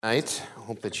Night.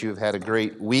 Hope that you've had a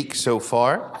great week so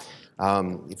far.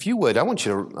 If you would, I want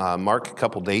you to mark a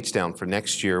couple dates down for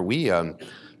next year. We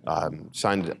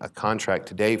signed a contract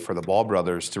today for the Ball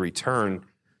brothers to return,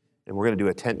 and we're going to do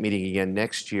a tent meeting again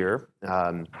next year.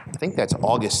 I think that's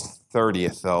August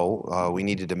 30th, though. We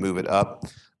needed to move it up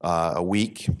a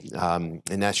week, and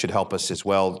that should help us as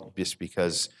well, just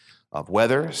because of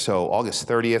weather. So August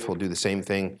 30th, we'll do the same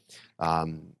thing.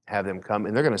 Have them come,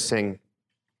 and they're going to sing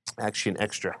actually an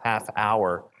extra half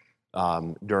hour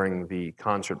during the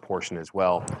concert portion as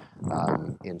well.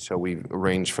 And so we've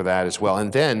arranged for that as well.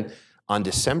 And then on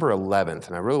December 11th,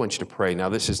 and I really want you to pray. Now,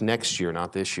 this is next year,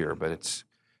 not this year, but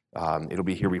it'll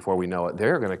be here before we know it.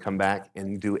 They're going to come back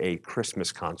and do a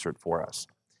Christmas concert for us.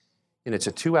 And it's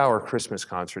a 2-hour Christmas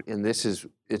concert. And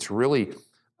it's really,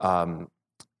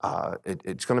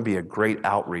 it's going to be a great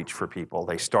outreach for people.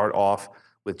 They start off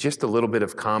with just a little bit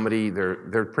of comedy.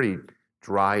 They're pretty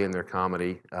dry in their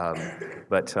comedy,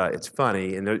 but it's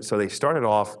funny. And so they started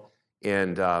off,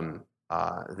 and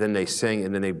then they sing,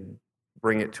 and then they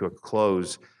bring it to a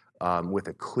close with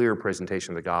a clear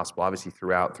presentation of the gospel, obviously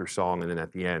through song, and then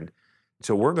at the end.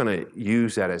 So we're going to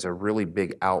use that as a really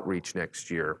big outreach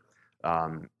next year.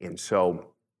 And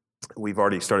so we've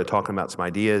already started talking about some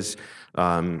ideas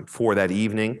for that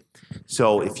evening.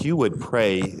 So if you would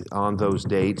pray on those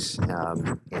dates,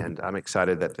 and I'm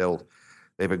excited that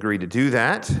they've agreed to do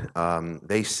that.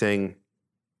 They sing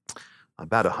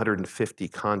about 150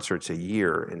 concerts a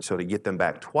year, and so to get them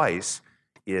back twice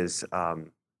was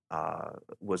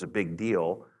a big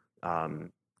deal.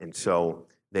 And so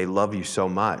they love you so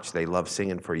much. They love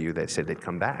singing for you. They said they'd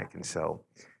come back, and so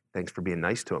thanks for being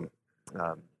nice to them.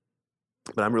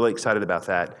 But I'm really excited about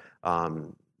that.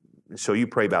 So you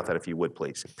pray about that if you would,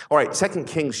 please. All right, 2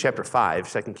 Kings chapter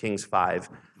 5, 2 Kings 5.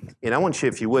 And I want you,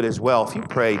 if you would as well, if you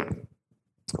pray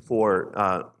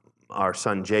for our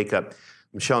son Jacob.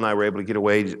 Michelle and I were able to get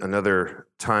away another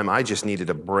time. I just needed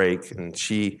a break, and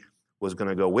she was going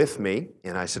to go with me.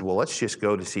 And I said, well, let's just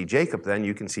go to see Jacob. Then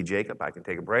you can see Jacob. I can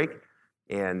take a break.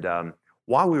 And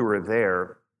while we were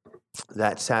there,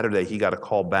 that Saturday, he got a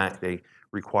call back. They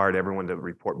required everyone to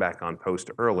report back on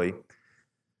post early.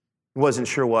 Wasn't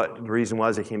sure what the reason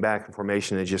was. They came back in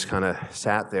formation. They just kind of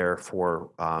sat there for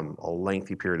a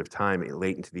lengthy period of time,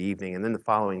 late into the evening. And then the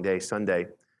following day, Sunday,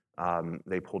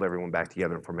 they pulled everyone back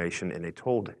together in formation, and they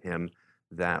told him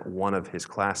that one of his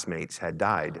classmates had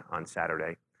died on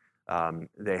Saturday.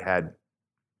 They had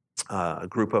a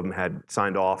group of them had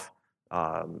signed off.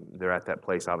 They're at that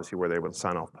place, obviously, where they were able to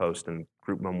sign off post, and a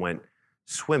group of them went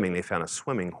swimming. They found a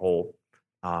swimming hole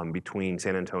between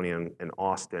San Antonio and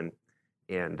Austin,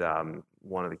 and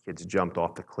one of the kids jumped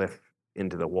off the cliff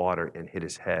into the water and hit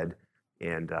his head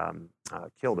and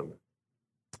killed him.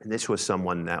 And this was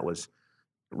someone that was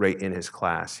right in his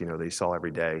class, they saw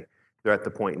every day. They're at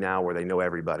the point now where they know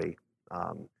everybody.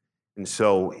 And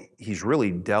so he's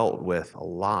really dealt with a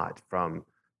lot from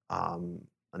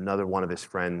another one of his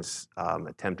friends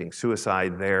attempting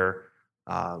suicide there,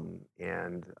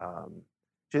 and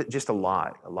just a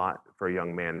lot for a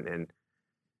young man. And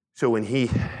so when he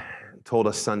told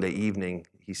us Sunday evening,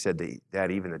 he said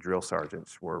that even the drill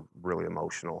sergeants were really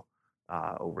emotional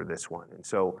over this one. And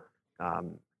so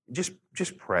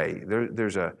just pray.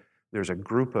 There's a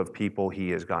group of people he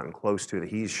has gotten close to that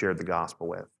he's shared the gospel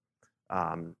with.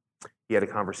 He had a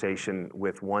conversation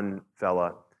with one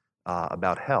fella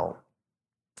about hell,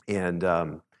 and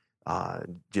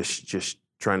just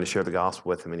trying to share the gospel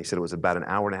with him. And he said it was about an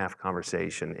hour-and-a-half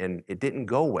conversation, and it didn't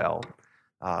go well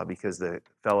because the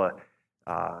fella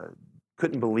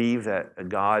couldn't believe that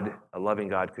a loving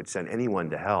God, could send anyone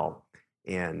to hell.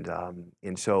 And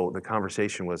so the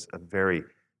conversation was a very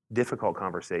difficult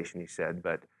conversation, he said,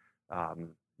 but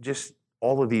just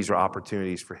all of these are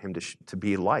opportunities for him to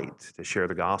be light, to share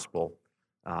the gospel.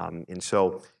 And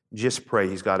so just pray.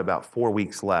 He's got about 4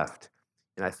 weeks left.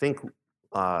 And I think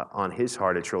on his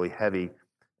heart, it's really heavy.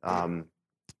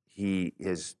 He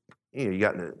is,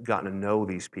 gotten to know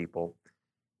these people,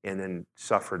 and then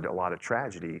suffered a lot of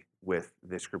tragedy with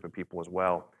this group of people as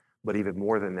well. But even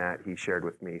more than that, he shared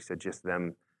with me, he said just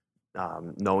them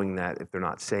knowing that if they're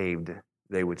not saved,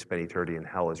 they would spend eternity in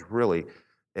hell is really,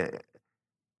 and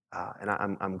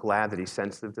I'm glad that he's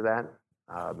sensitive to that,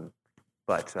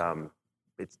 but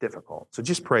it's difficult. So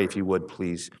just pray, if you would,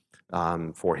 please,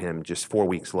 for him. Just 4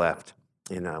 weeks left,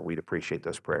 and we'd appreciate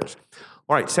those prayers.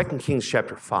 All right, 2 Kings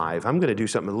chapter 5. I'm going to do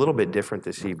something a little bit different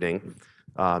this evening.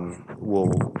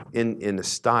 We'll in the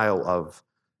style of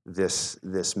this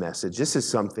message.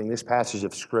 This passage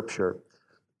of Scripture,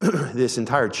 this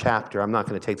entire chapter. I'm not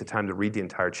going to take the time to read the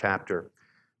entire chapter,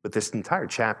 but this entire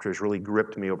chapter has really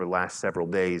gripped me over the last several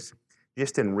days.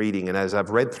 just in reading, and as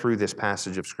I've read through this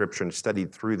passage of Scripture and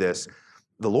studied through this,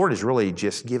 the Lord has really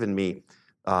just given me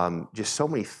just so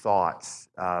many thoughts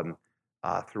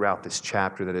throughout this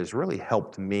chapter that has really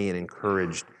helped me and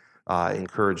encouraged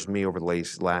me over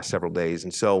the last several days.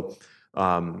 And so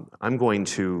I'm going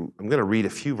to read a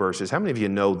few verses. How many of you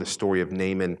know the story of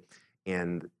Naaman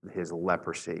and his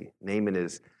leprosy? Naaman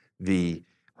is the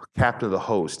captain of the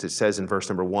host. It says in verse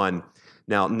number 1,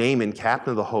 "Now Naaman, captain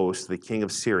of the host, the king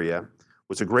of Syria,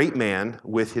 was a great man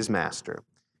with his master,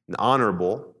 and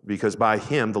honorable, because by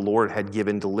him the Lord had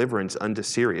given deliverance unto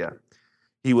Syria.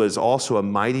 He was also a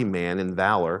mighty man in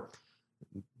valor,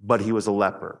 but he was a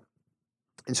leper."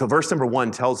 And so verse number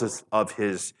 1 tells us of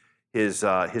his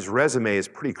resume is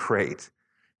pretty great.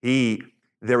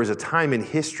 There was a time in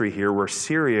history here where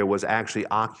Syria was actually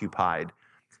occupied.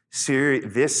 Syria,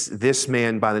 this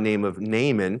man by the name of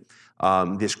Naaman,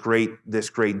 this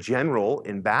great general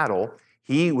in battle,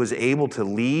 he was able to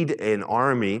lead an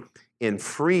army and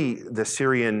free the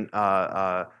Syrian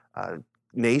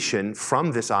nation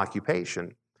from this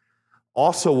occupation.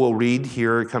 Also, we'll read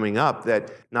here coming up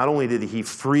that not only did he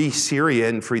free Syria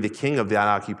and free the king of that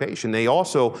occupation,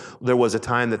 there was a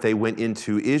time that they went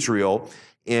into Israel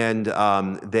and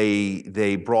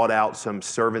they brought out some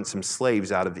servants, some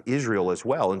slaves out of Israel as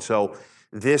well. And so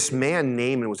this man,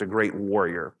 Naaman, was a great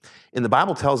warrior. And the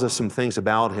Bible tells us some things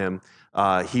about him.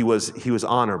 He was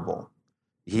honorable.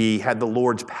 He had the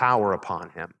Lord's power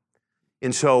upon him.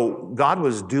 And so God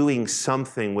was doing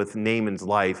something with Naaman's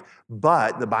life,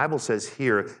 but the Bible says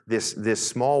here, this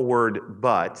small word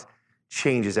 "but"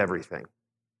 changes everything.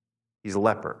 He's a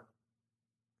leper.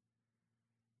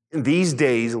 In these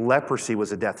days, leprosy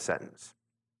was a death sentence.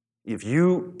 If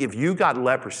you got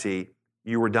leprosy,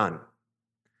 you were done.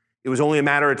 It was only a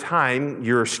matter of time.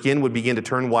 Your skin would begin to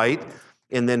turn white,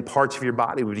 and then parts of your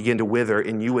body would begin to wither,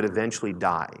 and you would eventually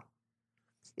die.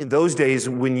 In those days,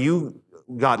 when you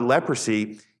got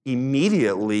leprosy,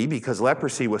 immediately, because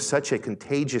leprosy was such a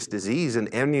contagious disease and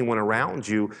anyone around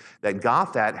you that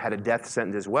got that had a death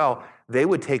sentence as well, they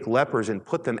would take lepers and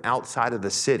put them outside of the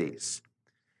cities.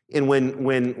 And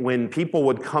when people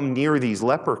would come near these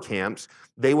leper camps,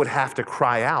 they would have to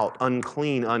cry out,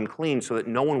 "Unclean, unclean," so that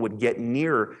no one would get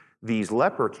near these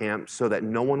leper camps, so that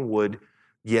no one would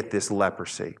get this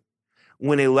leprosy.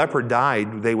 When a leper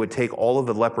died, they would take all of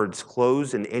the leper's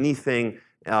clothes and anything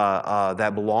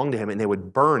that belonged to him, and they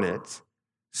would burn it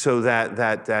so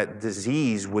that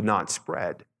disease would not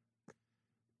spread.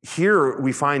 Here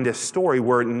we find a story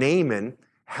where Naaman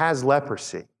has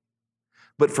leprosy.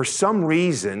 But for some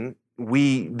reason,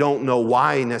 we don't know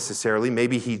why necessarily,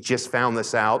 maybe he just found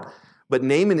this out, but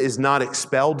Naaman is not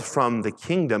expelled from the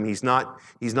kingdom. He's not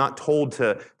told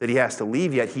that he has to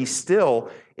leave yet. He's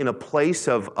still in a place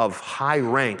of high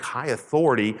rank, high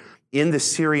authority in the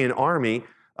Syrian army.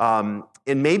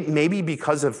 And maybe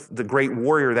because of the great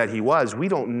warrior that he was, we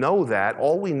don't know that.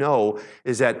 All we know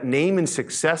is that Naaman's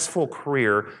successful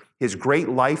career, his great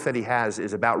life that he has,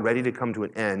 is about ready to come to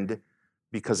an end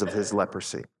because of his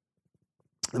leprosy.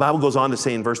 The Bible goes on to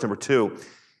say in verse number 2,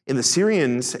 "And the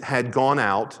Syrians had gone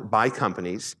out by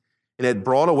companies and had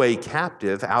brought away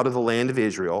captive out of the land of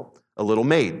Israel a little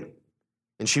maid,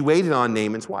 and she waited on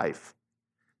Naaman's wife."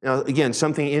 Now, again,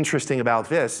 something interesting about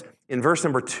this, in verse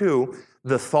number 2,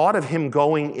 the thought of him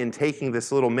going and taking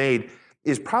this little maid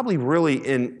is probably really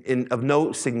of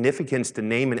no significance to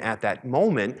Naaman at that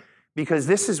moment, because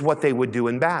this is what they would do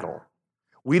in battle.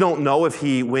 We don't know if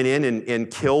he went in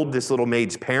and killed this little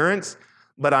maid's parents,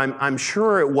 but I'm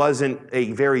sure it wasn't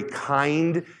a very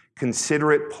kind,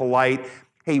 considerate, polite,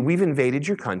 "Hey, we've invaded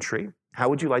your country. How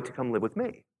would you like to come live with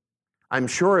me?" I'm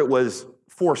sure it was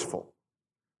forceful.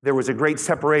 There was a great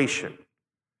separation.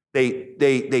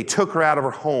 They took her out of her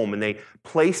home and they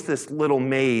placed this little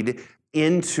maid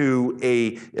into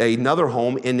another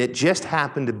home, and it just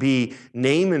happened to be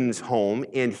Naaman's home,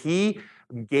 and he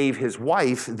gave his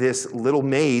wife this little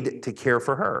maid to care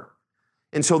for her.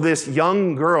 And so this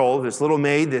young girl, this little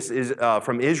maid, this is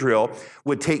from Israel,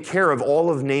 would take care of all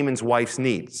of Naaman's wife's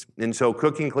needs. And so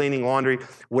cooking, cleaning, laundry,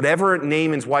 whatever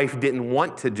Naaman's wife didn't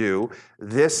want to do,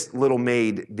 this little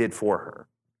maid did for her.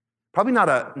 Probably not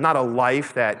a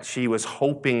life that she was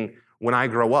hoping, when I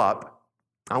grow up,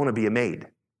 I want to be a maid.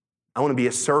 I want to be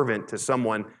a servant to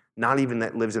someone not even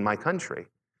that lives in my country.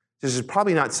 This is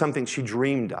probably not something she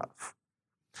dreamed of.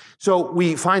 So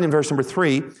we find in verse number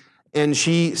 3, "And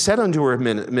she said unto her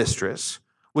mistress,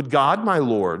 Would God my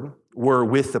Lord were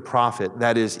with the prophet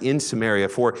that is in Samaria,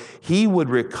 for he would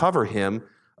recover him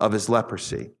of his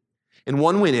leprosy. And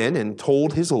one went in and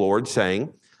told his Lord,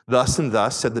 saying, Thus and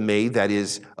thus said the maid that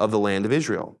is of the land of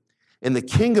Israel. And the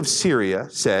king of Syria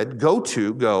said,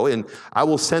 Go, and I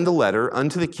will send a letter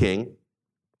unto the king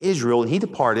Israel. And he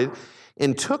departed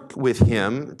and took with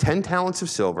him 10 talents of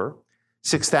silver,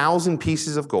 6,000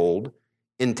 pieces of gold,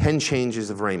 and 10 changes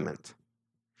of raiment.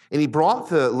 And he brought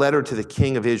the letter to the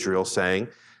king of Israel, saying,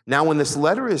 Now when this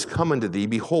letter is come unto thee,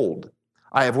 behold,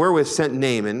 I have wherewith sent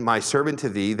Naaman, my servant, to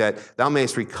thee, that thou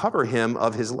mayest recover him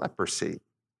of his leprosy.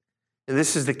 And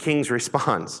this is the king's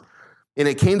response. And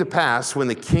it came to pass, when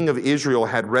the king of Israel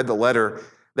had read the letter,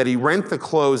 that he rent the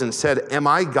clothes and said, Am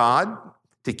I God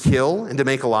to kill and to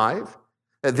make alive?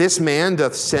 That this man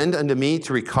doth send unto me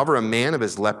to recover a man of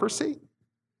his leprosy?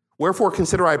 Wherefore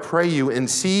consider, I pray you, and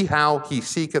see how he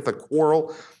seeketh a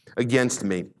quarrel against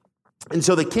me. And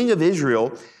so the king of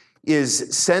Israel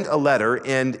is sent a letter,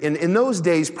 and in those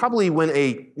days, probably when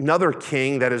another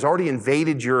king that has already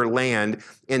invaded your land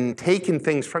and taken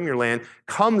things from your land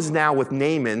comes now with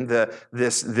Naaman,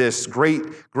 this great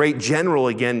general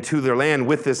again, to their land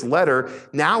with this letter,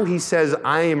 now he says,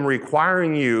 I am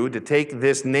requiring you to take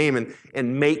this Naaman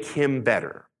and make him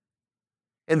better.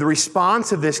 And the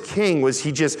response of this king was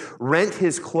he just rent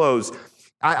his clothes.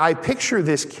 I picture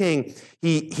this king,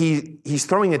 he's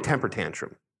throwing a temper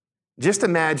tantrum. Just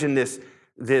imagine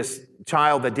this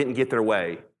child that didn't get their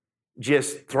way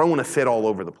just throwing a fit all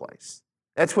over the place.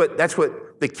 That's what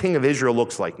the king of Israel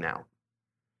looks like now.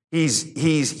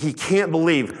 He can't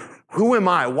believe, who am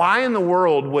I? Why in the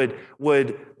world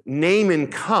would Naaman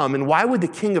come, and why would the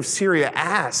king of Syria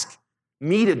ask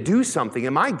me to do something?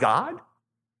 Am I God?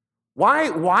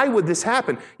 Why would this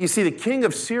happen? You see, the king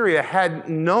of Syria had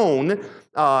known,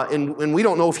 and we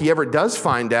don't know if he ever does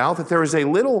find out, that there was a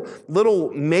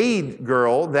little maid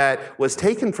girl that was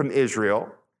taken from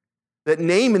Israel, that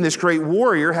Naaman, this great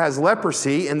warrior, has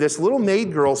leprosy, and this little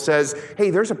maid girl says,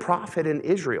 hey, there's a prophet in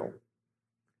Israel.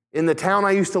 In the town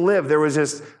I used to live, there was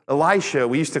this Elisha.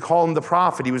 We used to call him the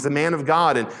prophet. He was the man of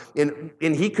God, and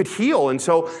he could heal. And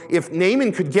so if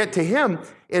Naaman could get to him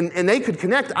and they could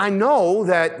connect, I know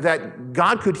that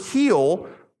God could heal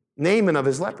Naaman of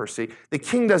his leprosy. The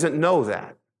king doesn't know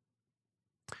that.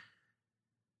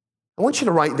 I want you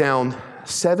to write down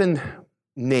 7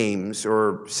 names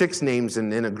or 6 names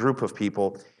in a group of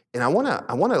people, and I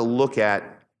want to look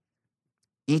at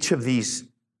each of these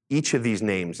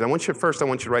names. And I want you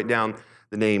to write down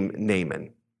the name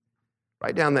Naaman.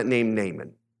 Write down that name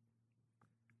Naaman.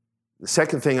 The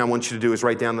second thing I want you to do is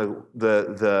write down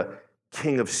the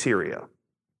king of Syria.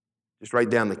 Just write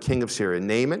down the king of Syria.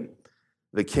 Naaman,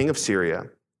 the king of Syria.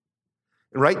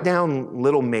 And write down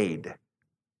little maid.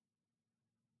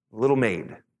 Little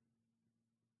maid.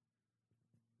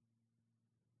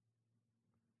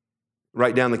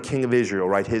 Write down the king of Israel.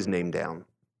 Write his name down.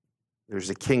 There's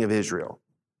the king of Israel.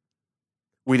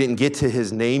 We didn't get to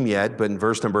his name yet, but in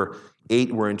verse number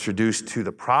 8, we're introduced to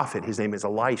the prophet. His name is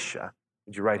Elisha.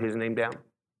 Did you write his name down?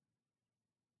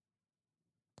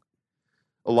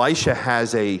 Elisha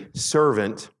has a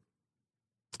servant.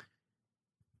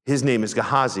 His name is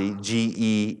Gehazi,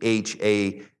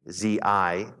 Gehazi,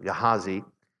 Gehazi.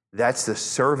 That's the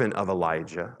servant of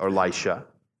Elisha.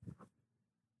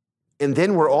 And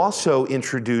then we're also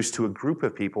introduced to a group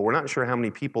of people. We're not sure how many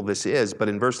people this is, but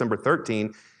in verse number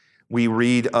 13, we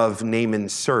read of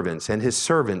Naaman's servants, and his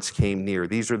servants came near.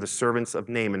 These are the servants of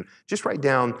Naaman. Just write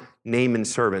down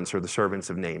Naaman's servants or the servants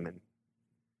of Naaman.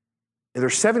 And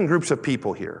there's 7 groups of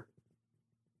people here.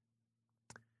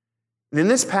 And in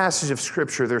this passage of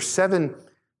Scripture, there's 7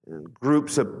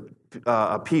 groups of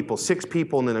people, 6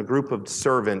 people and then a group of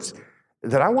servants,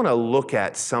 that I want to look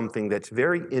at something that's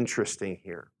very interesting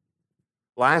here.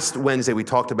 Last Wednesday, we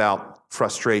talked about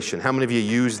frustration. How many of you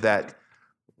used that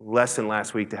lesson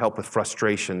last week to help with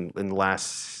frustration in the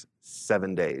last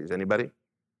 7 days? Anybody?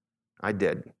 I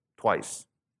did. Twice,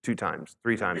 2 times,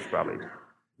 3 times probably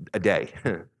a day.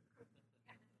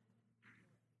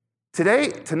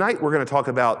 Tonight, we're going to talk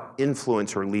about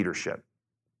influence or leadership.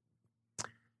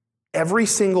 Every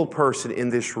single person in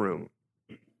this room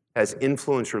has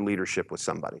influence or leadership with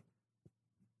somebody.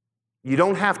 You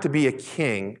don't have to be a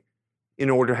king in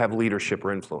order to have leadership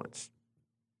or influence.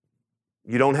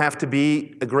 You don't have to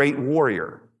be a great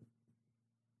warrior.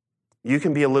 You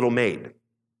can be a little maid.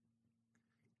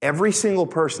 Every single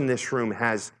person in this room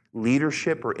has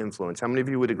leadership or influence. How many of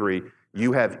you would agree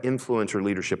you have influence or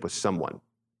leadership with someone?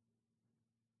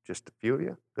 Just a few of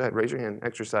you? Go ahead, raise your hand.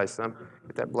 Exercise some.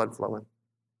 Get that blood flowing.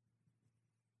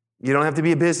 You don't have to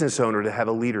be a business owner to have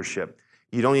a leadership.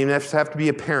 You don't even have to be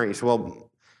a parent. You say, well,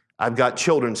 I've got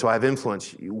children, so I have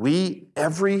influence.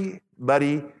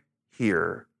 Everybody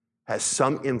here has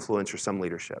some influence or some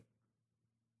leadership.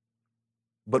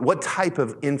 But what type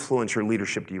of influence or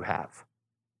leadership do you have?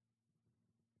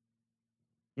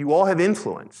 You all have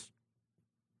influence.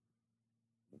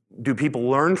 Do people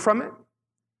learn from it?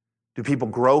 Do people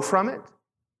grow from it?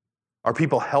 Are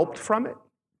people helped from it?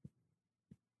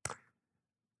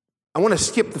 I want to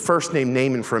skip the first name,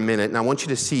 Naaman, for a minute, and I want you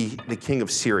to see the king of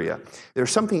Syria.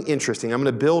 There's something interesting. I'm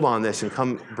going to build on this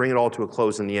and bring it all to a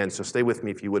close in the end, so stay with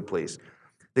me if you would, please.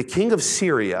 The king of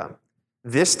Syria,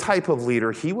 this type of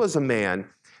leader, he was a man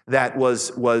that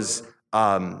was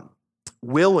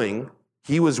willing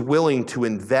to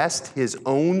invest his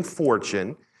own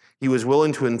fortune. He was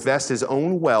willing to invest his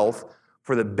own wealth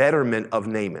for the betterment of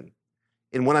Naaman.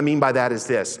 And what I mean by that is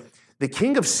this. The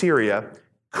king of Syria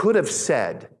could have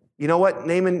said, you know what,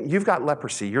 Naaman, you've got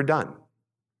leprosy. You're done.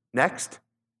 Next.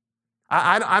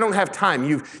 I don't have time.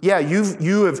 You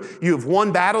have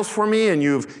won battles for me, and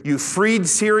you've freed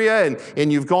Syria,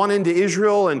 and you've gone into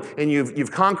Israel, and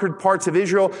you've conquered parts of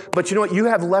Israel. But you know what? You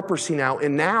have leprosy now,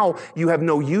 and now you have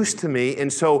no use to me,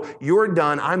 and so you're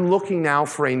done. I'm looking now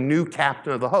for a new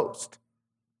captain of the host.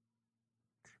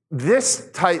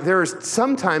 There's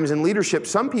sometimes in leadership,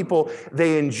 some people,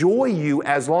 they enjoy you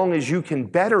as long as you can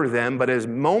better them, but as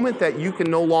moment that you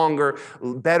can no longer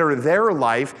better their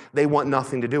life, they want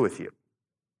nothing to do with you.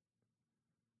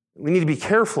 We need to be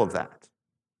careful of that.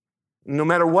 No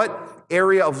matter what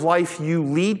area of life you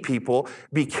lead people,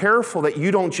 be careful that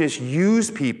you don't just use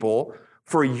people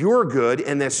for your good,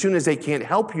 and as soon as they can't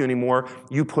help you anymore,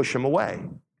 you push them away.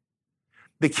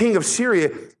 The king of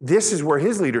Syria, this is where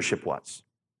his leadership was.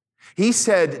 He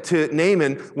said to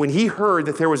Naaman, when he heard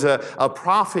that there was a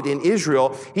prophet in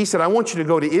Israel, he said, I want you to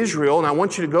go to Israel, and I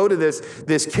want you to go to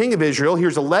this king of Israel.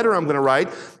 Here's a letter I'm going to write.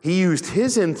 He used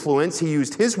his influence. He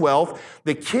used his wealth.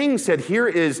 The king said, here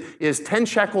is 10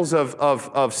 shekels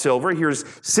of silver. Here's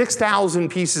 6,000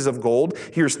 pieces of gold.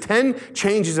 Here's 10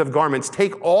 changes of garments.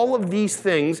 Take all of these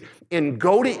things and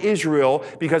go to Israel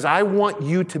because I want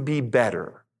you to be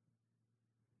better.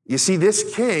 You see,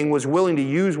 this king was willing to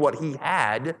use what he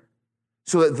had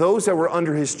so that those that were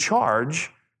under his charge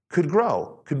could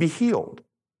grow, could be healed.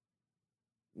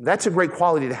 That's a great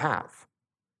quality to have.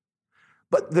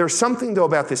 But there's something, though,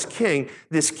 about this king.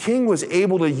 This king was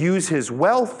able to use his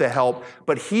wealth to help,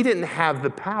 but he didn't have the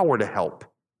power to help.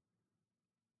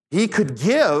 He could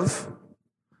give,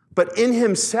 but in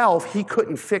himself, he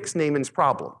couldn't fix Naaman's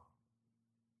problem.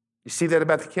 You see that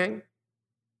about the king?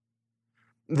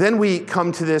 Then we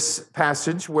come to this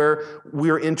passage where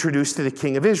we're introduced to the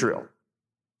king of Israel.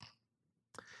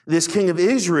 This king of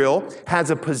Israel has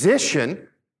a position,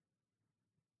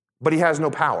 but he has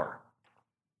no power.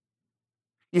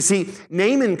 You see,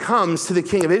 Naaman comes to the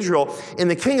king of Israel, and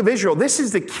the king of Israel, this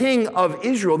is the king of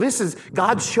Israel. This is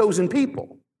God's chosen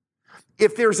people.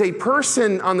 If there's a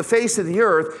person on the face of the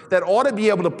earth that ought to be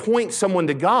able to point someone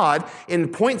to God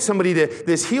and point somebody to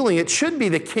this healing, it should be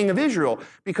the king of Israel.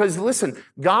 Because listen,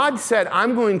 God said,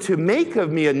 I'm going to make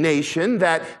of me a nation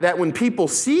that when people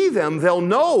see them, they'll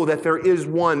know that there is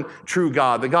one true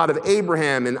God, the God of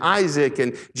Abraham and Isaac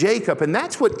and Jacob. And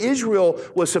that's what Israel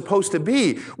was supposed to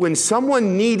be. When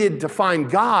someone needed to find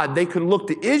God, they could look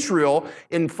to Israel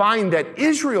and find that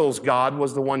Israel's God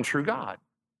was the one true God.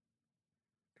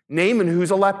 Naaman,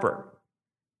 who's a leper.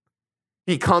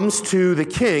 He comes to the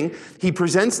king. He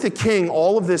presents the king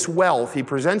all of this wealth. He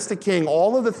presents the king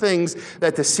all of the things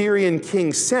that the Syrian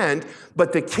king sent,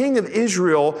 but the king of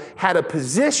Israel had a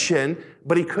position,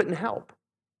 but he couldn't help.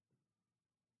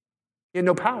 He had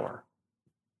no power.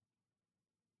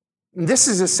 And this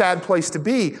is a sad place to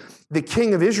be. The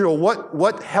king of Israel,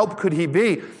 what help could he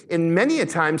be? And many a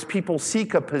times people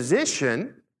seek a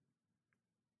position,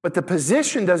 but the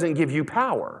position doesn't give you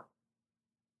power.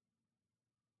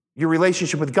 Your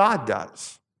relationship with God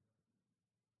does.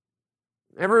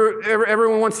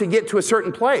 Everyone wants to get to a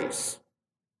certain place.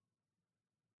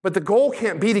 But the goal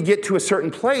can't be to get to a certain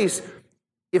place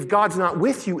if God's not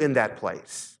with you in that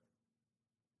place.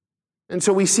 And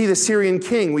so we see the Syrian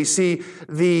king. We see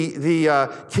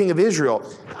the king of Israel.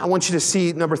 I want you to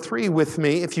see number 3 with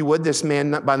me, if you would, this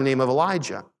man by the name of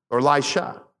Elijah, or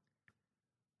Elisha.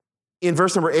 In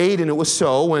verse number 8, and it was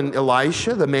so when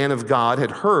Elisha, the man of God, had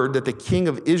heard that the king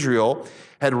of Israel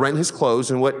had rent his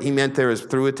clothes, and what he meant there is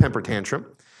through a temper tantrum,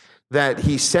 that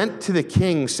he sent to the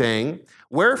king, saying,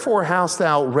 Wherefore hast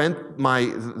thou rent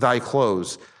thy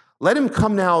clothes? Let him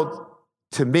come now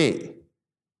to me,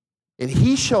 and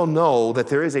he shall know that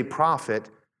there is a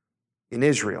prophet in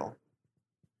Israel.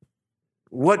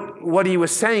 What he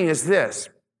was saying is this: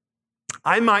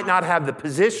 I might not have the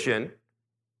position,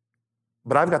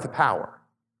 but I've got the power.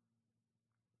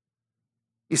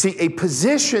 You see, a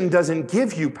position doesn't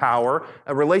give you power.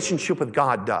 A relationship with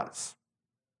God does.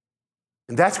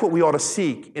 And that's what we ought to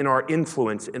seek in our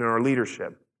influence, in our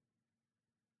leadership.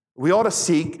 We ought to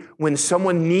seek when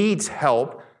someone needs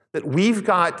help, that we've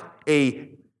got a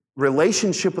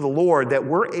relationship with the Lord, that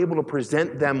we're able to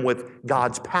present them with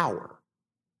God's power.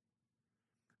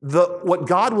 What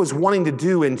God was wanting to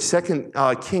do in 2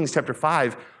 Kings chapter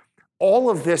 5,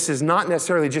 all of this is not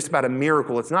necessarily just about a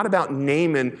miracle. It's not about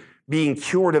Naaman being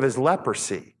cured of his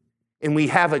leprosy. And we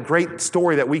have a great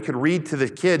story that we could read to the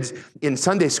kids in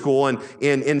Sunday school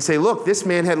and say, look, this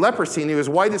man had leprosy and he was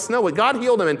white as snow. God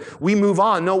healed him and we move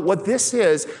on. No, what this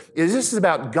is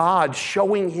about God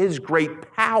showing his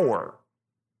great power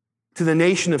to the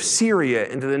nation of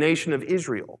Syria and to the nation of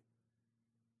Israel.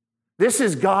 This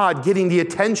is God getting the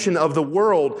attention of the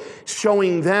world,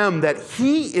 showing them that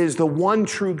he is the one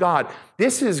true God.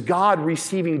 This is God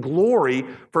receiving glory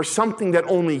for something that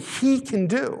only he can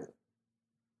do.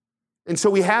 And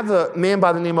so we have a man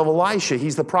by the name of Elisha.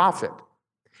 He's the prophet.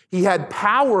 He had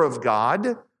power of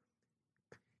God.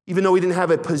 Even though he didn't have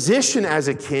a position as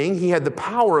a king, he had the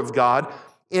power of God.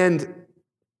 And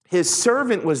his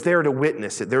servant was there to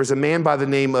witness it. There was a man by the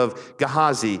name of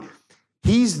Gehazi.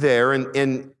 He's there,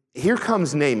 and here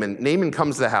comes Naaman. Naaman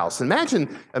comes to the house.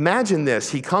 Imagine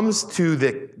this. He comes to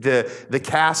the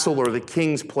castle or the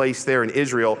king's place there in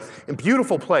Israel. A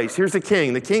beautiful place. Here's the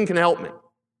king. The king can help me.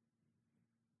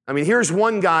 I mean, here's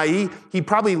one guy, he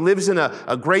probably lives in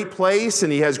a great place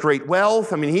and he has great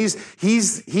wealth. I mean,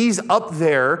 he's up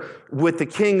there with the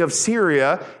king of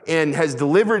Syria and has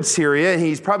delivered Syria, and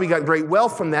he's probably got great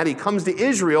wealth from that. He comes to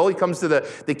Israel, he comes to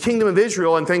the kingdom of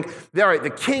Israel and think, all right, the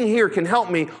king here can help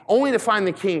me, only to find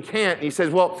the king can't. And he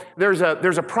says, well, there's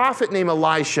a prophet named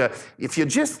Elisha. If you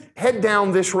just head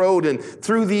down this road and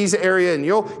through these areas, and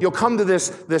you'll come to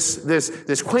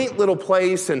this quaint little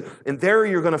place, and there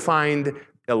you're going to find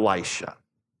Elisha.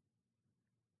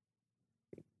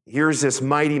 Here's this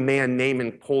mighty man,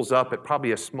 Naaman, pulls up at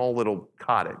probably a small little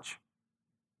cottage.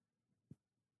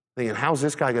 Thinking, how's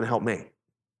this guy going to help me? I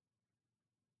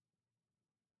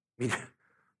mean,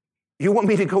 you want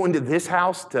me to go into this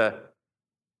house to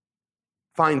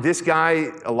find this guy,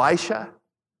 Elisha?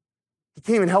 He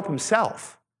can't even help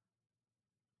himself.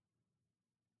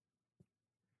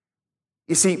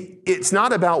 You see, it's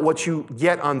not about what you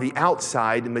get on the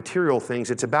outside, material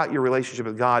things. It's about your relationship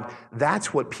with God.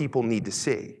 That's what people need to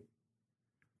see.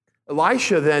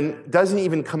 Elisha then doesn't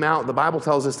even come out. The Bible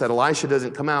tells us that Elisha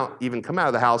doesn't come out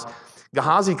of the house.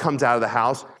 Gehazi comes out of the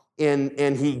house,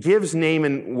 and he gives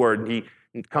Naaman word. He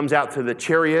comes out to the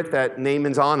chariot that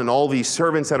Naaman's on and all these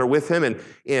servants that are with him,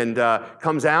 and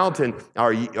comes out, and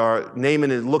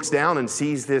Naaman looks down and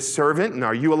sees this servant, and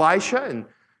are you Elisha?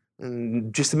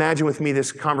 And just imagine with me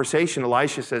this conversation.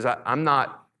 Elisha says, I'm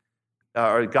not,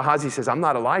 or Gehazi says, I'm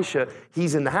not Elisha.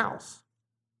 He's in the house.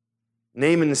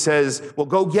 Naaman says, well,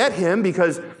 go get him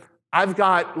because I've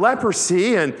got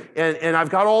leprosy and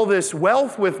I've got all this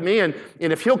wealth with me. And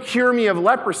if he'll cure me of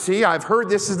leprosy, I've heard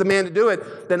this is the man to do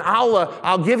it, then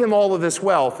I'll give him all of this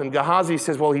wealth. And Gehazi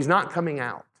says, well, he's not coming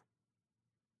out.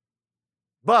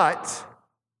 But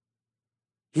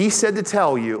he said to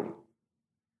tell you,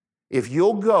 if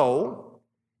you'll go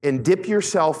and dip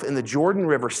yourself in the Jordan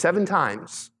River 7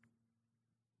 times,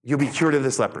 you'll be cured of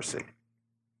this leprosy.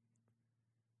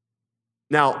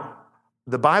 Now,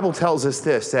 the Bible tells us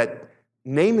this, that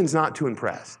Naaman's not too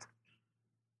impressed.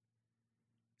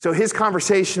 So his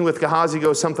conversation with Gehazi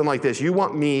goes something like this. You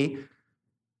want me,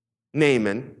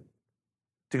 Naaman,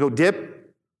 to go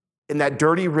dip in that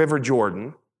dirty river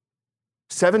Jordan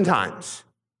 7 times.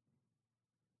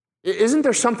 Isn't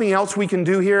there something else we can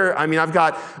do here? I mean, I've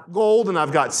got gold and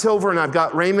I've got silver and I've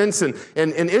got raiments, and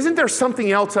isn't there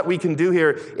something else that we can do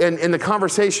here? And the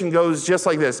conversation goes just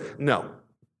like this. No.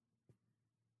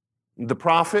 The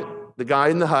prophet, the guy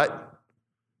in the hut,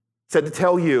 said to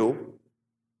tell you,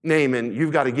 Naaman,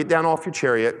 you've got to get down off your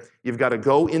chariot. You've got to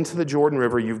go into the Jordan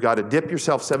River. You've got to dip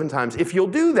yourself 7 times. If you'll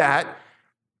do that,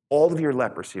 all of your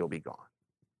leprosy will be gone.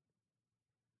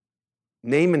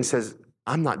 Naaman says,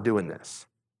 I'm not doing this.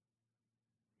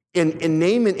 And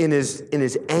Naaman, in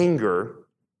his anger,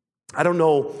 I don't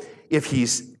know if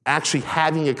he's actually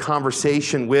having a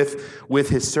conversation with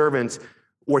his servants,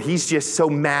 or he's just so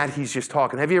mad he's just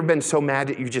talking. Have you ever been so mad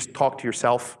that you just talk to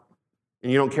yourself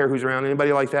and you don't care who's around?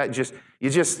 Anybody like that? You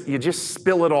just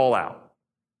spill it all out.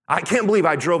 I can't believe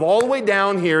I drove all the way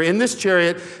down here in this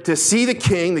chariot to see the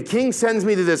king. The king sends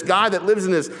me to this guy that lives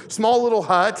in this small little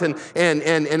hut,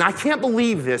 and I can't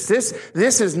believe this.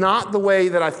 This is not the way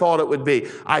that I thought it would be.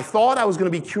 I thought I was going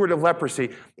to be cured of leprosy.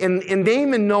 And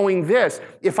Naaman knowing this,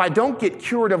 if I don't get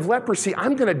cured of leprosy,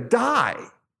 I'm going to die.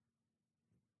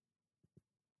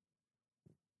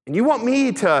 And you want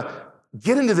me to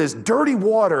get into this dirty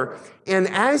water. And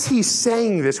as he's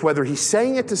saying this, whether he's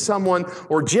saying it to someone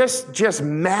or just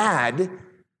mad,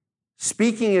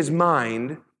 speaking his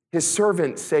mind, his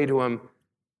servants say to him,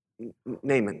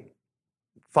 Naaman,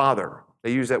 Father.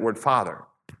 They use that word Father,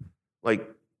 like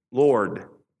Lord,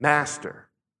 Master.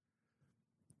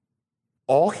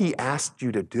 All he asked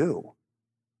you to do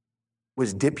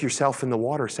was dip yourself in the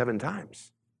water 7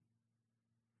 times.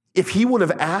 If he would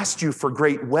have asked you for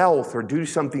great wealth or do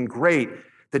something great,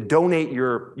 to donate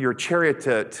your chariot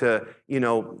to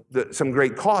some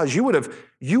great cause, you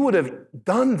would have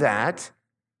done that,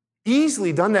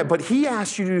 easily done that, but he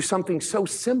asked you to do something so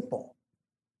simple.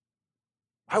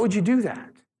 Why would you do that?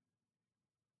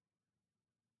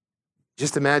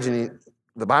 Just imagine,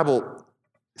 the Bible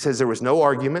says there was no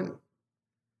argument,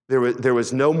 there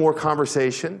was no more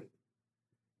conversation.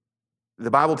 The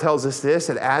Bible tells us this,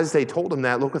 that as they told him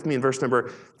that, look with me in verse number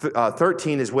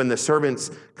 13 is when the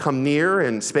servants come near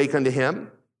and spake unto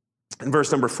him. In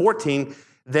verse number 14,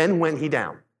 then went he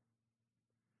down.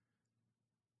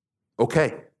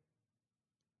 Okay,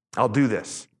 I'll do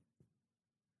this.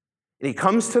 And he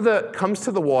comes to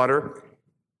the water,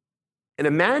 and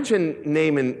imagine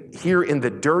Naaman here in the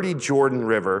dirty Jordan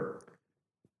River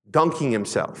dunking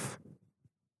himself.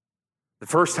 The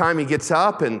first time he gets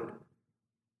up and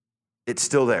it's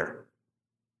still there.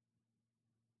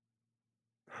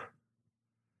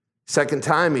 Second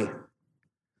time he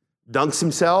dunks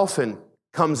himself and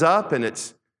comes up and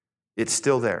it's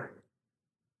still there.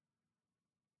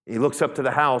 He looks up to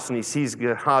the house and he sees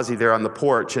Gehazi there on the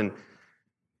porch and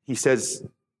he says,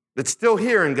 it's still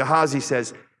here. And Gehazi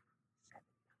says,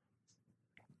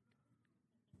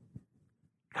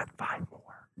 got 5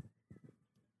 more.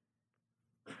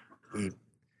 He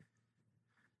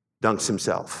dunks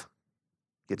himself.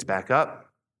 Gets back up,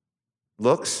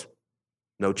 looks,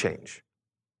 no change.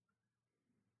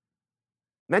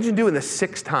 Imagine doing this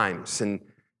 6 times, and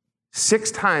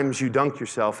 6 times you dunk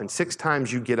yourself, and 6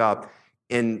 times you get up,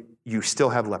 and you still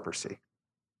have leprosy.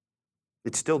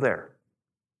 It's still there.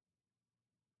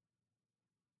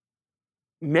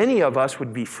 Many of us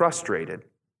would be frustrated,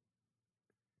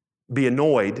 be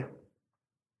annoyed,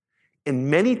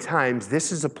 and many times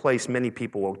this is a place many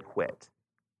people will quit.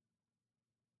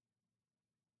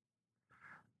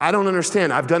 I don't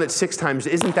understand. I've done it 6 times.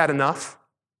 Isn't that enough?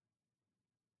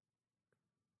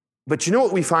 But you know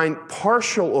what we find?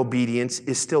 Partial obedience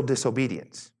is still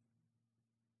disobedience.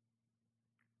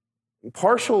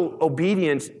 Partial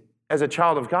obedience as a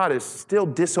child of God is still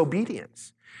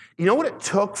disobedience. You know what it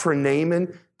took for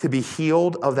Naaman to be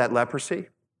healed of that leprosy?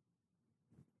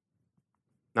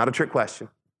 Not a trick question.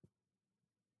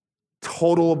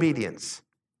 Total obedience.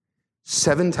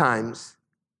 7 times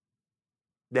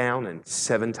down and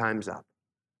 7 times up.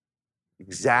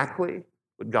 Exactly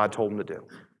what God told him to do.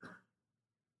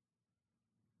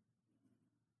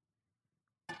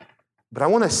 But I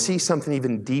want to see something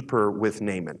even deeper with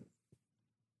Naaman.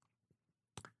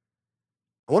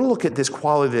 I want to look at this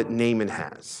quality that Naaman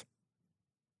has.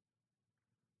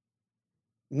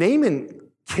 Naaman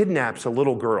kidnaps a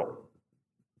little girl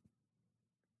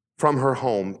from her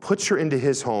home, puts her into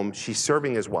his home. She's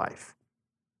serving his wife.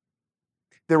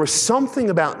 There was something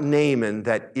about Naaman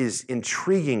that is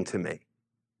intriguing to me.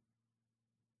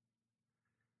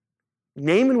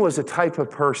 Naaman was a type of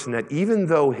person that even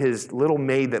though his little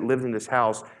maid that lived in his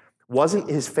house wasn't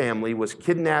his family, was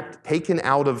kidnapped, taken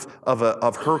out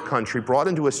of her country, brought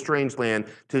into a strange land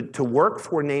to work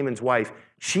for Naaman's wife,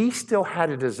 she still had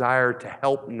a desire to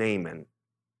help Naaman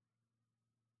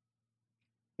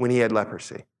when he had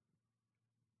leprosy.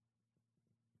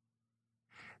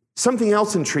 Something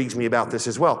else intrigues me about this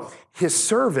as well. His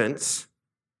servants,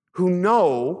 who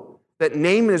know that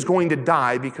Naaman is going to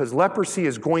die because leprosy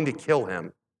is going to kill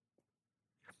him,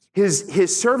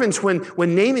 his servants, when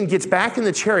Naaman gets back in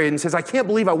the chariot and says, I can't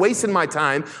believe I wasted my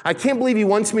time. I can't believe he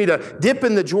wants me to dip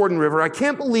in the Jordan River. I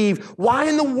can't believe, why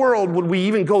in the world would we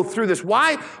even go through this?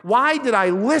 Why did I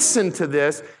listen to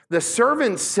this? The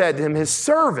servants said to him, his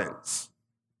servants,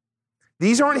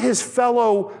 these aren't his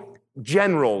fellow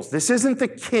generals. This isn't the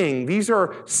king. These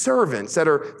are servants that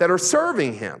are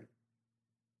serving him.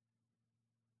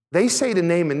 They say to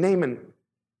Naaman,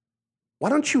 why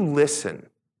don't you listen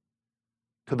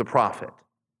to the prophet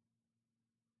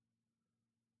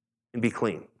and be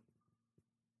clean?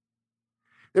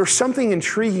 There's something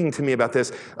intriguing to me about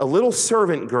this. A little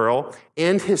servant girl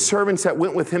and his servants that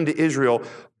went with him to Israel,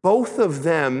 both of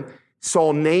them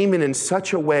saw Naaman in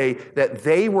such a way that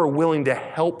they were willing to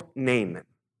help Naaman.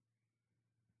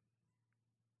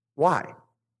 Why?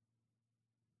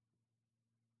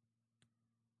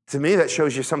 To me, that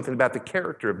shows you something about the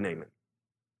character of Naaman.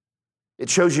 It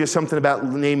shows you something about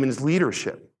Naaman's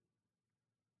leadership.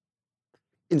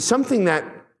 And something that,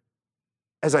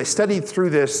 as I studied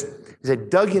through this, as I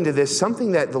dug into this,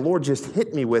 something that the Lord just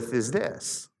hit me with is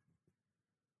this.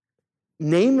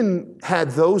 Naaman had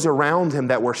those around him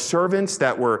that were servants,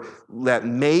 that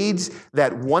maids,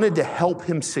 that wanted to help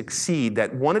him succeed,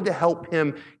 that wanted to help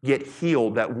him get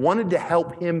healed, that wanted to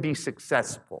help him be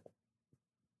successful.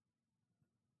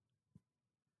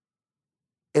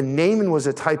 And Naaman was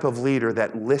a type of leader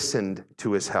that listened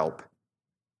to his help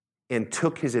and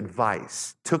took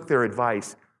their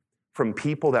advice from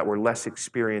people that were less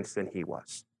experienced than he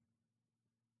was.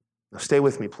 Now stay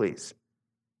with me, please.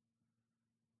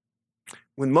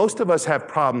 When most of us have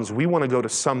problems, we want to go to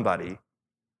somebody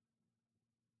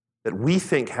that we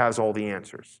think has all the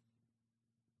answers.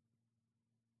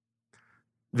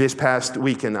 This past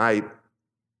weekend, I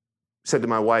said to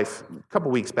my wife, a couple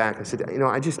weeks back, I said,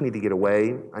 I just need to get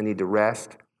away. I need to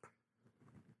rest.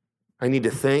 I need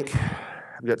to think.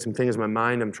 I've got some things in my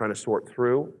mind I'm trying to sort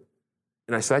through.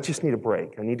 And I said, I just need a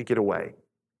break. I need to get away.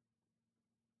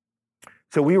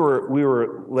 So we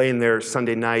were laying there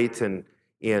Sunday night, and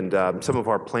some of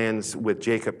our plans with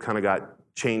Jacob kind of got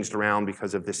changed around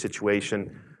because of this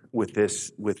situation with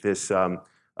this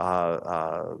fellow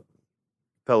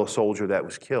soldier that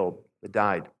was killed, that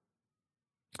died.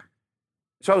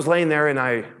 So I was laying there and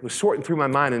I was sorting through my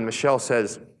mind, and Michelle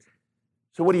says,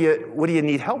 "So what do you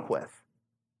need help with?"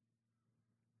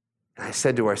 And I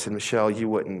said to her, "Michelle, you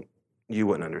wouldn't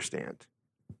understand."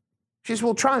 She says,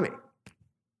 "Well, try me." I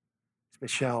said,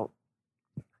 "Michelle,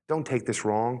 don't take this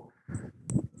wrong,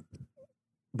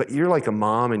 but you're like a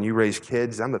mom and you raise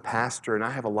kids. I'm a pastor and I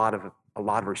have a lot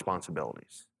of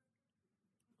responsibilities."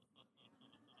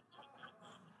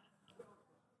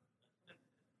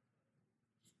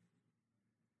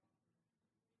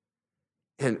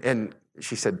 And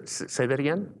she said, "Say that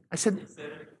again?" I said,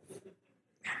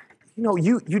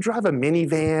 you drive a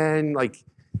minivan, like,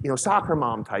 soccer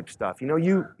mom type stuff.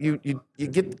 You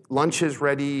get lunches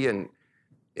ready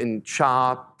and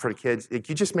shop for the kids. Like,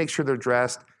 you just make sure they're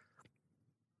dressed.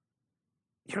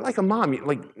 You're like a mom. You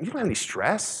don't have any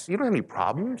stress. You don't have any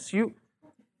problems.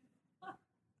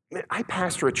 I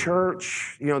pastor a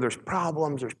church. There's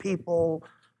problems. There's people.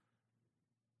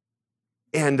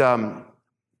 And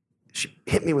she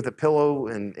hit me with a pillow,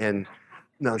 and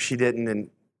no, she didn't. And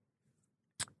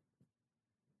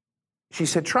she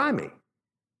said, "Try me."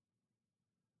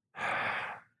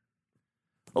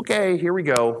 Okay, here we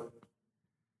go.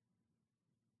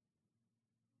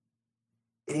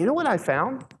 And you know what I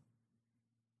found?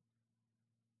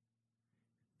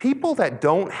 People that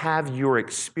don't have your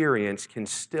experience can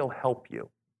still help you.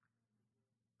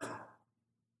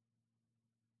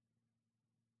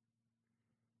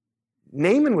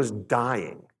 Naaman was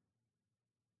dying.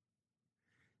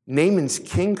 Naaman's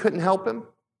king couldn't help him.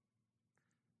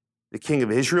 The king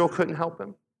of Israel couldn't help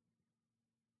him.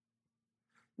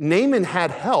 Naaman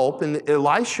had help, and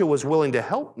Elisha was willing to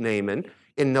help Naaman,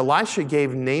 and Elisha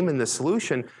gave Naaman the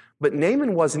solution, but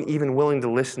Naaman wasn't even willing to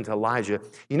listen to Elijah.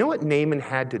 You know what Naaman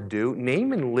had to do?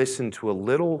 Naaman listened to a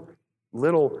little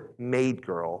maid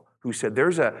girl who said,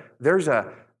 there's a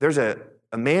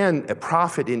man, a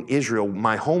prophet in Israel,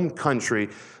 my home country,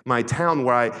 my town,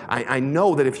 where I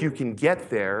know that if you can get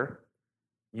there,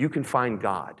 you can find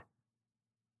God.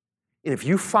 And if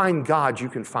you find God, you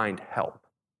can find help.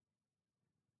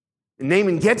 And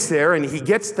Naaman gets there, and he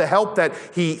gets the help that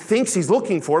he thinks he's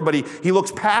looking for, but he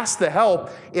looks past the help,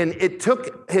 and it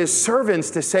took his servants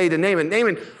to say to Naaman,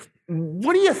 "Naaman,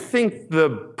 what do you think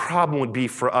the problem would be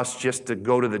for us just to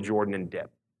go to the Jordan and dip?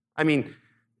 I mean,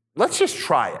 let's just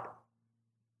try it."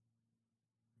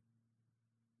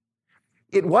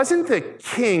 It wasn't the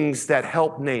kings that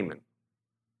helped Naaman.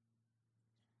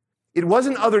 It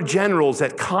wasn't other generals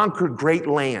that conquered great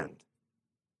land.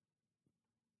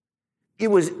 It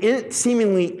was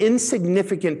seemingly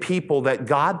insignificant people that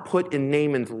God put in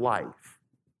Naaman's life.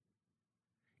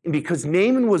 And because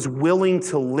Naaman was willing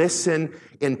to listen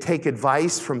and take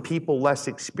advice from people less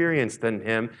experienced than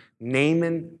him,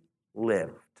 Naaman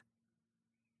lived.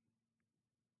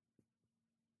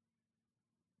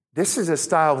 This is a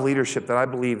style of leadership that I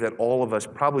believe that all of us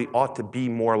probably ought to be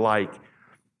more like.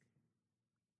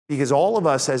 Because all of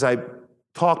us, as I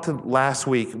talked to last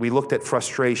week, we looked at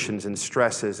frustrations and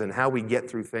stresses and how we get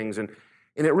through things. And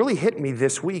it really hit me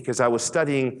this week as I was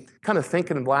studying, kind of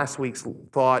thinking of last week's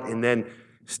thought and then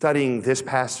studying this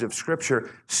passage of Scripture,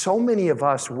 so many of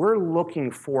us, we're looking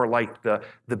for like the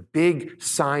big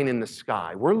sign in the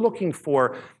sky. We're looking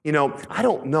for, I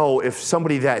don't know if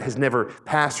somebody that has never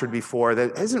pastored before,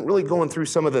 that isn't really going through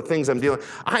some of the things I'm dealing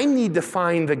with, I need to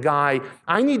find the guy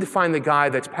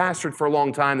that's pastored for a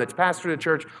long time, that's pastored a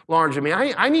church larger than me.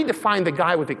 I need to find the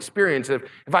guy with experience.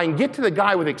 If I can get to the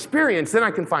guy with experience, then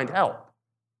I can find help.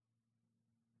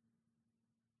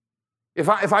 If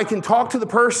I can talk to the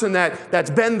person that's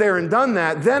been there and done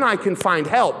that, then I can find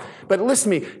help. But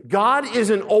listen to me, God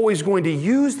isn't always going to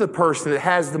use the person that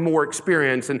has the more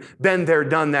experience and been there,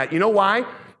 done that. You know why?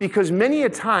 Because many a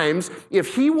times,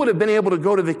 if he would have been able to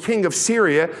go to the king of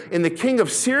Syria, and the king of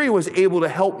Syria was able to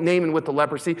help Naaman with the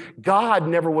leprosy, God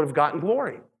never would have gotten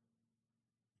glory.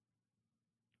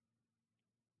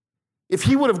 If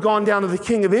he would have gone down to the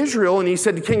king of Israel and he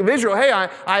said to the king of Israel, hey,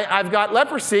 I've got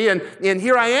leprosy and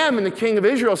here I am, and the king of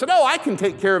Israel said, oh, I can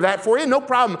take care of that for you, no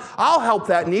problem. I'll help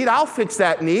that need, I'll fix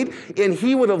that need. And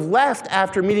he would have left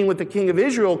after meeting with the king of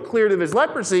Israel, cleared of his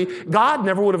leprosy. God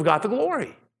never would have got the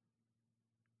glory.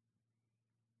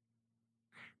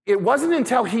 It wasn't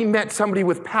until he met somebody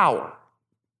with power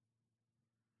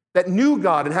that knew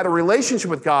God and had a relationship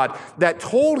with God, that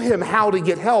told him how to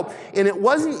get help. And it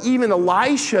wasn't even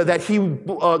Elisha that he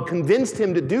convinced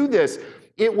him to do this.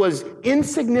 It was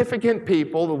insignificant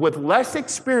people with less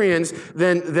experience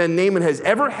than Naaman has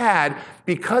ever had,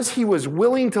 because he was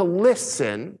willing to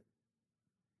listen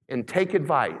and take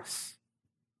advice.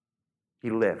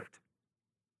 He lived.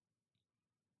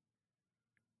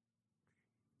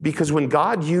 Because when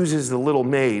God uses the little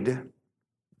maid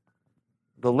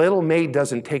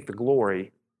doesn't take the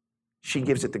glory, she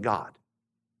gives it to God.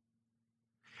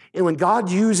 And when God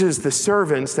uses the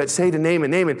servants that say to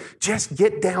Naaman, just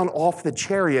get down off the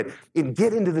chariot and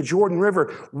get into the Jordan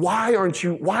River. Why won't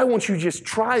you just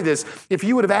try this? If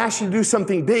you would have asked you to do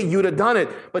something big, you would have done it.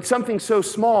 But something so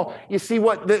small, you see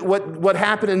what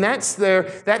happened in that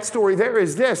story there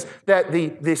is this, that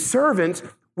the servants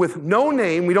with no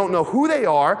name, we don't know who they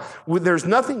are, there's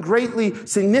nothing greatly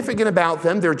significant about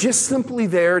them, they're just simply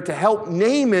there to help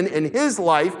Naaman in his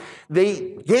life.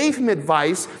 They gave him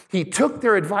advice, he took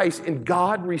their advice, and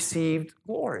God received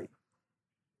glory.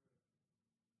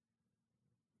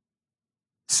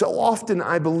 So often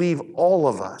I believe all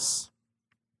of us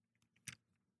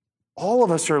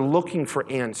are looking for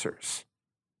answers.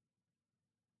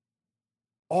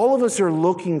 All of us are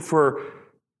looking for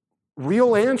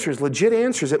real answers, legit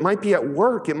answers. It might be at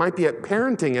work. It might be at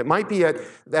parenting. It might be at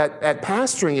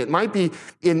pastoring. It might be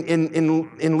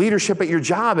in leadership at your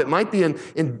job. It might be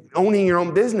in owning your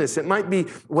own business. It might be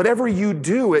whatever you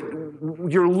do.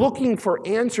 You're looking for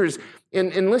answers.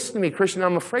 And listen to me, Christian,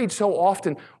 I'm afraid so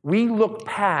often we look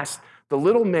past the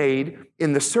little maid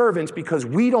and the servants because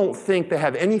we don't think they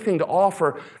have anything to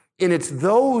offer. And it's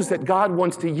those that God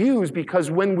wants to use,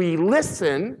 because when we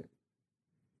listen,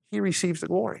 he receives the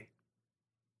glory.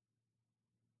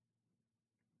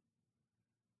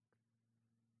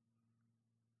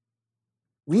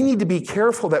 We need to be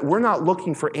careful that we're not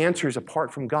looking for answers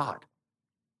apart from God.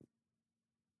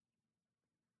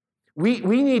 We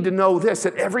need to know this,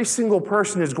 that every single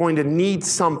person is going to need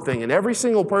something. And every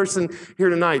single person here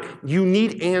tonight, you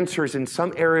need answers in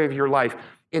some area of your life.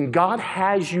 And God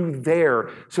has you there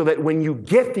so that when you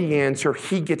get the answer,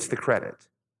 he gets the credit.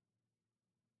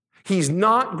 He's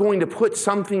not going to put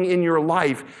something in your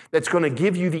life that's going to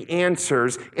give you the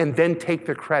answers and then take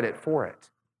the credit for it.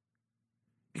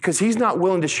 Because he's not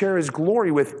willing to share his glory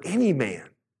with any man.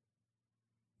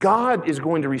 God is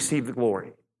going to receive the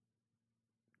glory.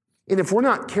 And if we're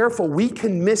not careful, we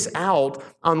can miss out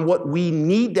on what we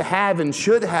need to have and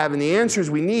should have and the answers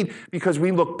we need because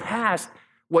we look past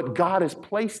what God has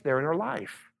placed there in our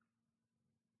life.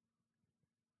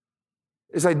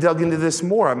 As I dug into this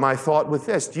more, my thought with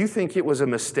this, do you think it was a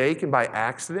mistake and by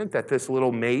accident that this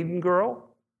little maiden girl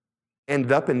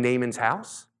ended up in Naaman's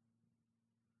house?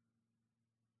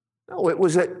 No, it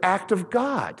was an act of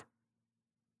God.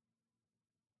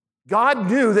 God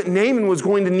knew that Naaman was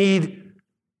going to need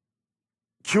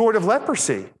cured of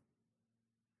leprosy.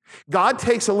 God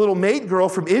takes a little maid girl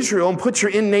from Israel and puts her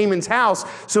in Naaman's house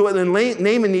so when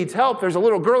Naaman needs help, there's a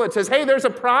little girl that says, hey, there's a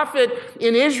prophet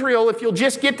in Israel. If you'll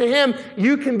just get to him,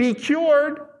 you can be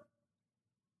cured.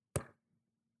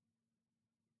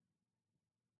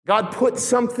 God put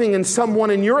something in someone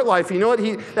in your life. You know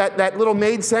what that little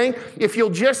maid saying? If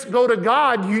you'll just go to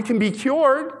God, you can be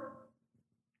cured.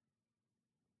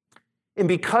 And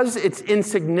because it's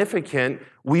insignificant,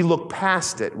 we look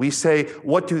past it. We say,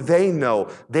 what do they know?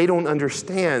 They don't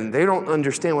understand. They don't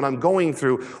understand what I'm going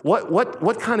through.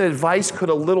 What kind of advice could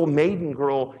a little maiden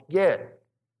girl get?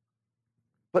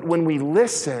 But when we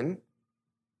listen,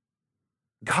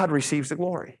 God receives the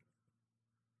glory.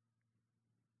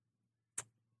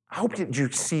 I hope that you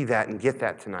see that and get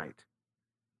that tonight.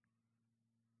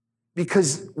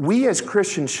 Because we as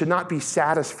Christians should not be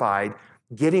satisfied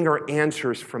getting our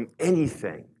answers from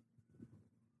anything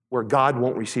where God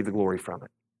won't receive the glory from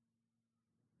it.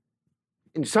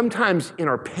 And sometimes in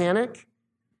our panic,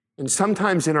 and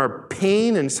sometimes in our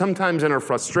pain, and sometimes in our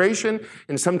frustration,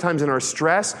 and sometimes in our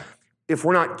stress, if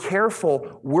we're not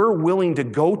careful, we're willing to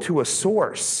go to a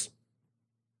source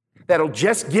that'll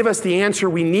just give us the answer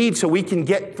we need so we can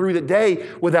get through the day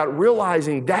without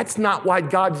realizing that's not why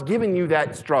God's given you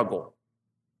that struggle.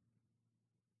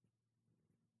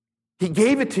 He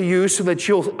gave it to you so that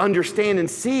you'll understand and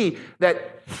see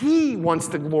that He wants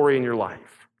the glory in your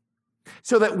life.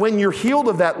 So that when you're healed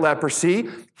of that leprosy,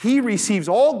 He receives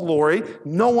all glory,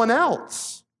 no one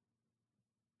else.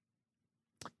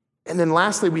 And then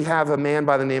lastly, we have a man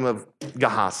by the name of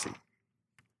Gehazi.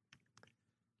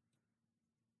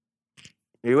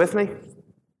 Are you with me?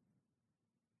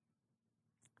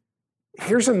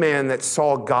 Here's a man that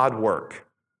saw God work.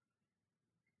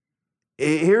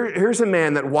 Here's a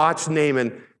man that watched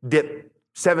Naaman dip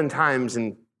 7 times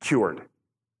and cured.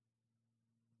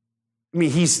 I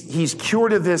mean, he's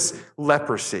cured of this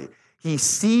leprosy. He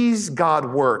sees God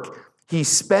work. He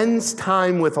spends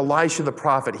time with Elisha the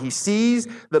prophet. He sees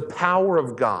the power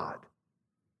of God.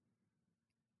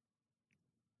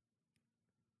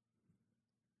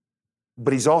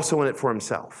 But he's also in it for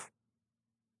himself.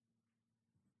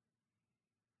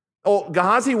 Oh,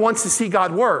 Gehazi wants to see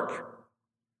God work,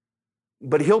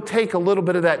 but he'll take a little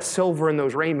bit of that silver and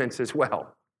those raiments as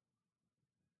well.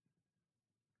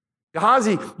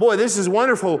 Gehazi, boy, this is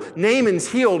wonderful.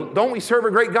 Naaman's healed. Don't we serve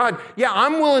a great God? Yeah,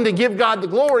 I'm willing to give God the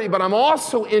glory, but I'm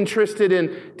also interested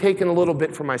in taking a little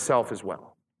bit for myself as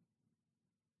well.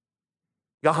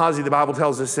 Gehazi, the Bible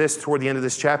tells us this toward the end of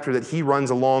this chapter, that he runs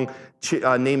along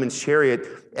Naaman's chariot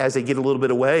as they get a little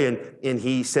bit away, and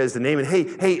he says to Naaman,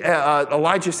 hey,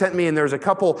 Elijah sent me, and there's a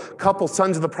couple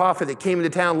sons of the prophet that came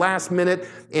into town last minute,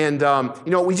 and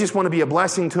we just want to be a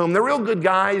blessing to them. They're real good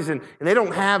guys, and they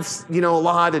don't have a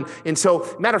lot, and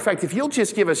so, matter of fact, if you'll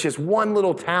just give us just one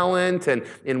little talent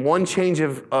and one change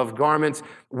of garments,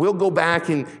 we'll go back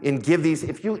and give these.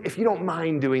 If you don't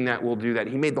mind doing that, we'll do that.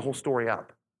 He made the whole story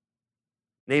up.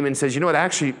 Naaman says, you know what,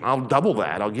 actually, I'll double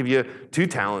that. I'll give you 2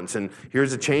 talents, and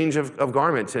here's a change of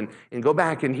garments, and go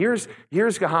back. And here's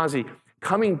Gehazi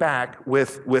coming back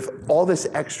with all this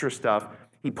extra stuff.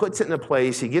 He puts it in a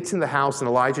place. He gets in the house, and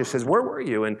Elijah says, where were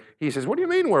you? And he says, what do you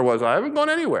mean, where was I? I haven't gone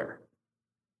anywhere.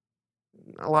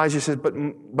 Elijah says, but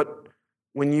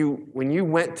when you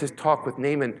went to talk with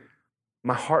Naaman,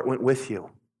 my heart went with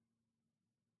you.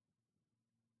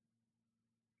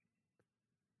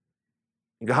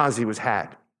 Gehazi was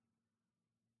had.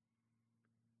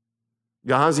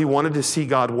 Gehazi wanted to see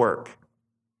God work.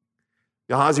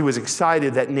 Gehazi was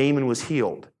excited that Naaman was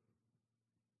healed.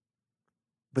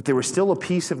 But there was still a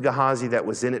piece of Gehazi that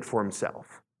was in it for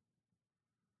himself.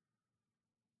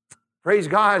 Praise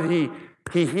God, he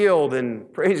healed,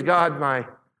 and praise God, my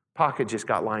pocket just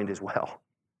got lined as well.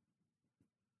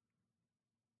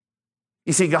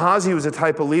 You see, Gehazi was a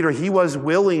type of leader. He was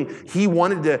willing, he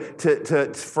wanted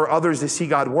to for others to see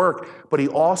God work, but he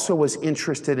also was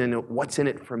interested in what's in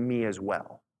it for me as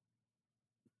well.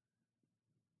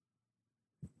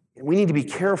 And we need to be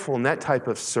careful in that type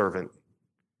of servant.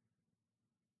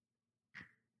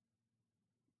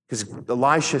 Because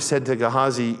Elisha said to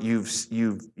Gehazi,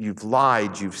 you've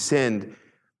lied, you've sinned.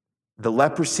 The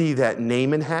leprosy that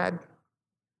Naaman had,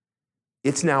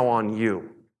 it's now on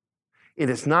you. And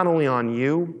it's not only on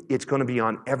you, it's going to be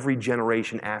on every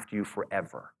generation after you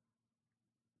forever.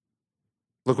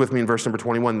 Look with me in verse number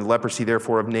 21. The leprosy,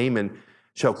 therefore, of Naaman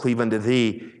shall cleave unto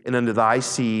thee, and unto thy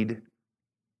seed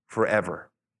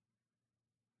forever.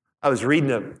 I was reading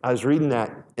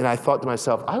that, and I thought to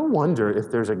myself, I wonder if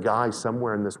there's a guy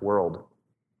somewhere in this world,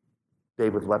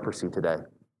 Dave, with leprosy today.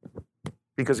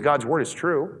 Because God's word is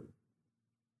true.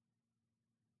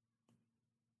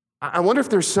 I wonder if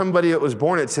there's somebody that was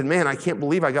born that said, man, I can't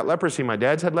believe I got leprosy. My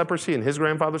dad's had leprosy, and his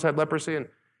grandfathers had leprosy, and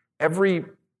every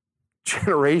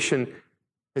generation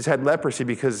has had leprosy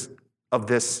because of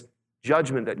this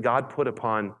judgment that God put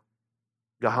upon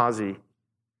Gehazi,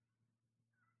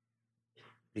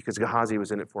 because Gehazi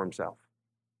was in it for himself.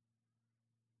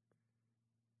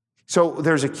 So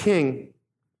there's a king.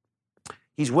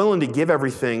 He's willing to give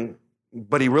everything,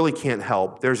 but he really can't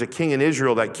help. There's a king in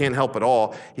Israel that can't help at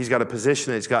all. He's got a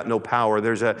position that he's got no power.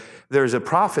 There's a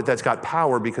prophet that's got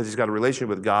power because he's got a relationship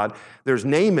with God. There's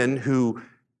Naaman, who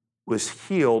was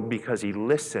healed because he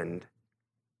listened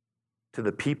to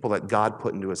the people that God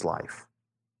put into his life.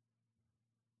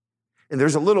 And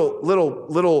there's a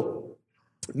little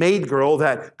maid girl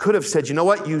that could have said, you know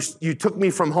what, you took me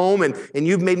from home and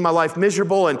you've made my life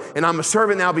miserable and I'm a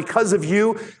servant now because of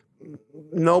you.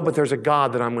 No, but there's a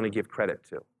God that I'm going to give credit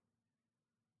to.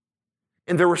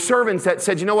 And there were servants that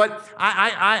said, you know what,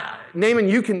 Naaman,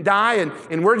 you can die,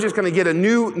 and we're just going to get a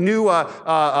new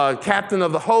captain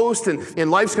of the host,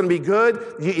 and life's going to be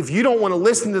good. If you don't want to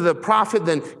listen to the prophet,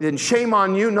 then shame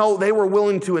on you. No, they were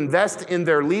willing to invest in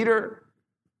their leader.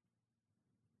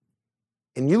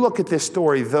 And you look at this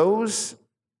story, those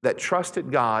that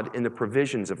trusted God in the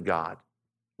provisions of God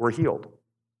were healed.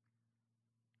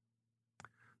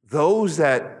 Those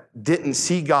that didn't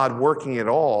see God working at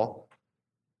all,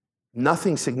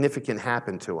 nothing significant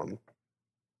happened to them.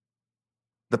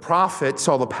 The prophet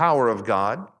saw the power of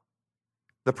God.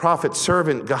 The prophet's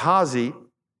servant, Gehazi,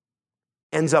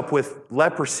 ends up with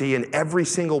leprosy, and every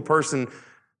single person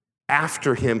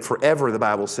after him forever, the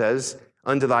Bible says,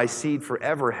 unto thy seed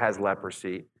forever has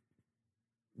leprosy,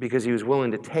 because he was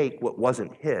willing to take what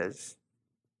wasn't his.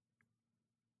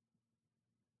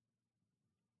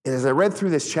 And as I read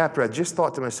through this chapter, I just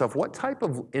thought to myself, what type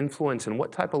of influence and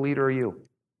what type of leader are you?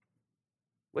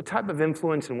 What type of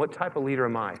influence and what type of leader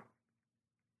am I?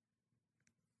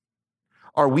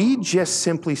 Are we just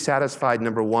simply satisfied,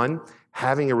 number one,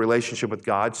 having a relationship with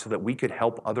God so that we could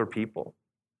help other people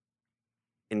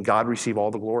and God receive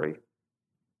all the glory?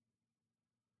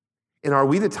 And are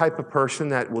we the type of person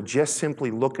that will just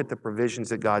simply look at the provisions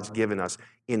that God's given us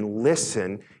and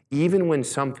listen, even when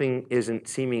something isn't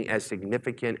seeming as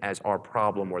significant as our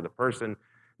problem or the person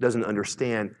doesn't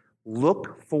understand?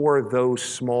 Look for those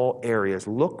small areas.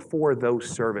 Look for those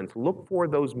servants. Look for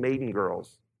those maiden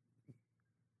girls.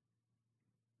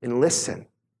 And listen.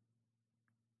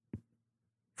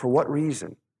 For what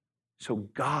reason? So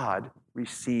God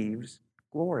receives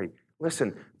glory.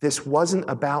 Listen, this wasn't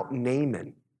about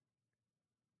Naaman.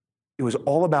 It was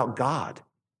all about God.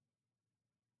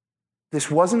 This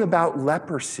wasn't about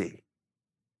leprosy.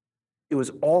 It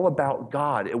was all about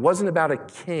God. It wasn't about a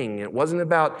king. It wasn't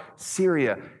about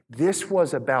Syria. This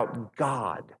was about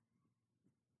God.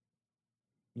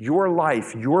 Your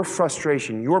life, your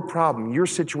frustration, your problem, your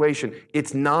situation,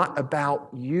 it's not about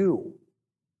you.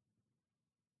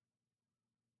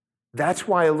 That's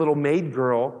why a little maid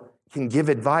girl can give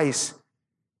advice,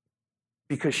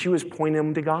 because she was pointing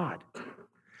them to God.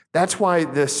 That's why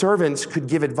the servants could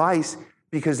give advice,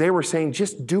 because they were saying,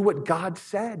 just do what God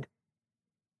said.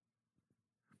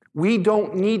 We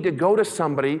don't need to go to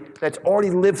somebody that's already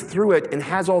lived through it and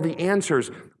has all the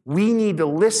answers. We need to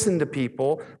listen to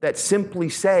people that simply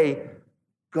say,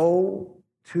 go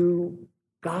to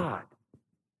God.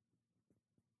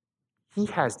 He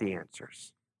has the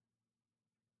answers.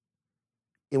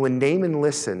 And when Naaman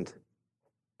listened,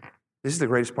 this is the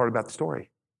greatest part about the story.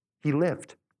 He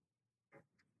lived.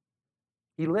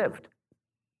 He lived.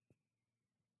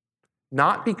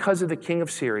 Not because of the king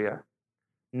of Syria,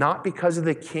 not because of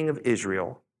the king of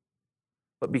Israel,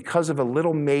 but because of a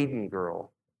little maiden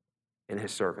girl and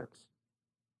his servants.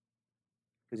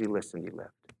 Because he listened, he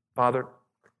lived. Father,